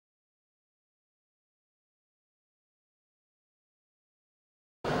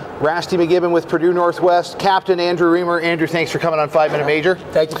Rasty McGibbon with Purdue Northwest, Captain Andrew Remer. Andrew, thanks for coming on 5 Minute Major.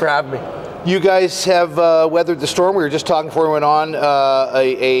 Thank you for having me. You guys have weathered the storm. We were just talking before we went on.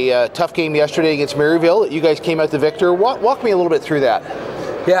 A tough game yesterday against Maryville. You guys came out the victor. Walk me a little bit through that.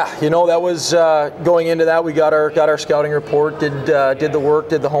 Yeah, you know, that was going into that. We got our scouting report, did the work,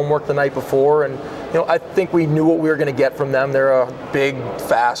 did the homework the night before, and you know, I think we knew what we were going to get from them. They're a big,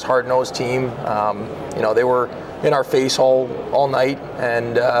 fast, hard-nosed team. You know, they were in our face all night,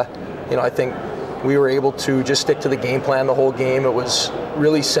 and you know, I think we were able to just stick to the game plan the whole game. It was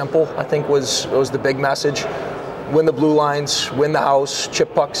really simple, I think was the big message. Win the blue lines, win the house,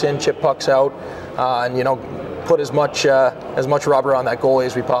 chip pucks in, chip pucks out, and you know, put as much rubber on that goalie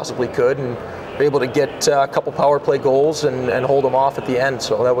as we possibly could, and were able to get a couple power play goals and hold them off at the end.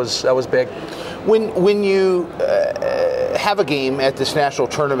 So that was big. When you have a game at this national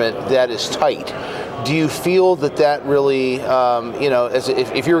tournament that is tight, do you feel that really, you know,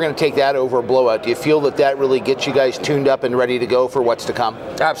 if you were going to take that over a blowout, do you feel that really gets you guys tuned up and ready to go for what's to come?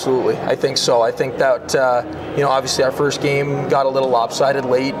 Absolutely, I think so. I think that you know, obviously our first game got a little lopsided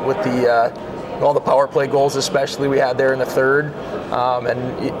late with all the power play goals, especially we had there in the third,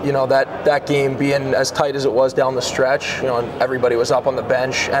 and you know, that game being as tight as it was down the stretch, you know, and everybody was up on the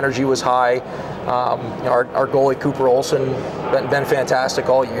bench, energy was high. You know, our goalie Cooper Olsen been fantastic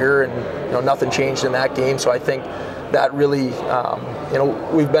all year, and you know, nothing changed in that game. So I think that really, you know,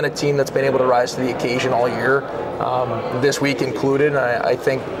 we've been a team that's been able to rise to the occasion all year, this week included. And I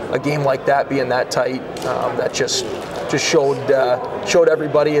think a game like that being that tight, that just showed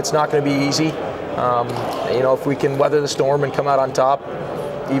everybody it's not going to be easy. You know, if we can weather the storm and come out on top,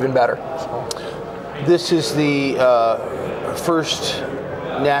 even better. So. This is the first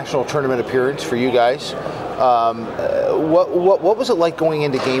national tournament appearance for you guys. What was it like going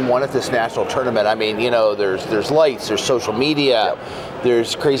into game one at this national tournament? I mean, you know, there's lights, there's social media, yep.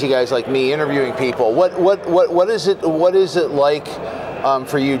 There's crazy guys like me interviewing people. What is it like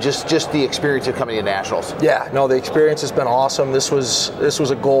for you, just the experience of coming to nationals? Yeah, no, the experience has been awesome. This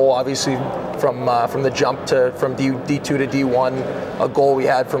was a goal, obviously, from the jump from D2 to D1, a goal we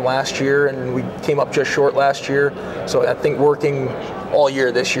had from last year, and we came up just short last year. So I think working all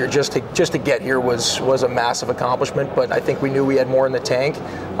year this year just to get here was a massive accomplishment. But I think we knew we had more in the tank.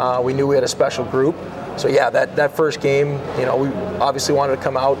 We knew we had a special group. So yeah, that first game, you know, we obviously wanted to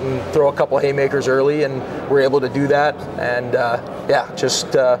come out and throw a couple haymakers early, and we're able to do that. And yeah, just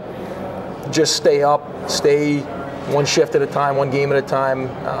stay up, stay one shift at a time, one game at a time.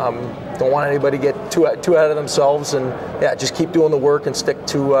 Don't want anybody to get too ahead of themselves, and yeah, just keep doing the work and stick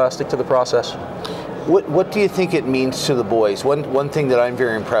to the process. What do you think it means to the boys? One thing that I'm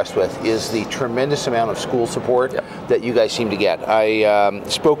very impressed with is the tremendous amount of school support, yep. that you guys seem to get. I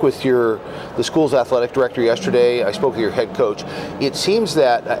spoke with the school's athletic director yesterday. I spoke with your head coach. It seems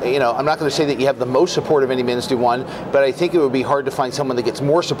that, you know, I'm not going to say that you have the most support of any men's D1, but I think it would be hard to find someone that gets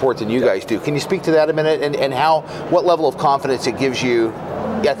more support than you yep. guys do. Can you speak to that a minute, and what level of confidence it gives you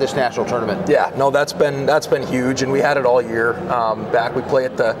at this national tournament? Yeah, no, that's been huge, and we had it all year. Back we play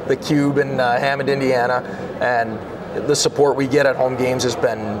at the Cube in Hammond, Indiana, and the support we get at home games has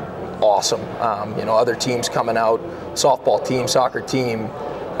been awesome. You know, other teams coming out, softball team, soccer team,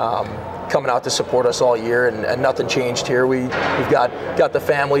 coming out to support us all year, and nothing changed here. We've got the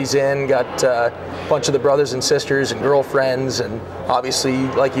families in, got a bunch of the brothers and sisters and girlfriends, and obviously,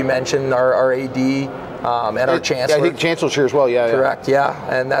 like you mentioned, our AD. And our chancellor. Yeah, I think chancellor's here as well. Yeah, correct. Yeah,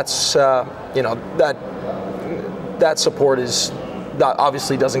 and that's you know, that support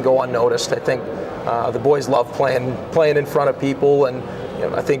obviously doesn't go unnoticed. I think the boys love playing in front of people, and you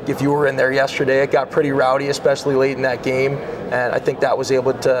know, I think if you were in there yesterday, it got pretty rowdy, especially late in that game, and I think that was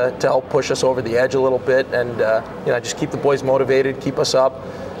able to help push us over the edge a little bit, and you know, just keep the boys motivated, keep us up.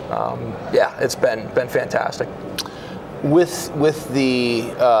 Yeah, it's been fantastic. With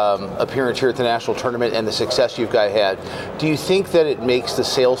the appearance here at the national tournament and the success you've guys had, do you think that it makes the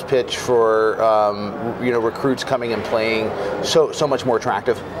sales pitch for you know, recruits coming and playing so much more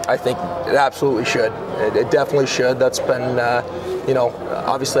attractive? I think it absolutely should. It definitely should. That's been you know,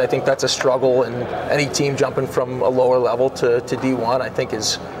 obviously I think that's a struggle, and any team jumping from a lower level to D1, I think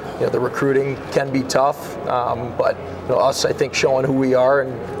is, you know, the recruiting can be tough, but you know, us, I think, showing who we are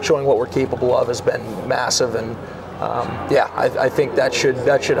and showing what we're capable of has been massive, and yeah, I think that should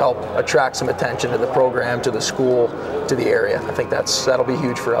help attract some attention to the program, to the school, to the area. I think that'll be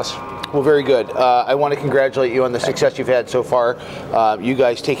huge for us. Well, very good. I want to congratulate you on the success you've had so far. You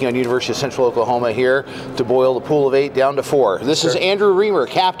guys taking on University of Central Oklahoma here to boil the pool of 8 down to 4. This is Andrew Remer,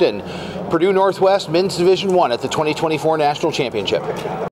 captain, Purdue Northwest Men's Division I at the 2024 National Championship.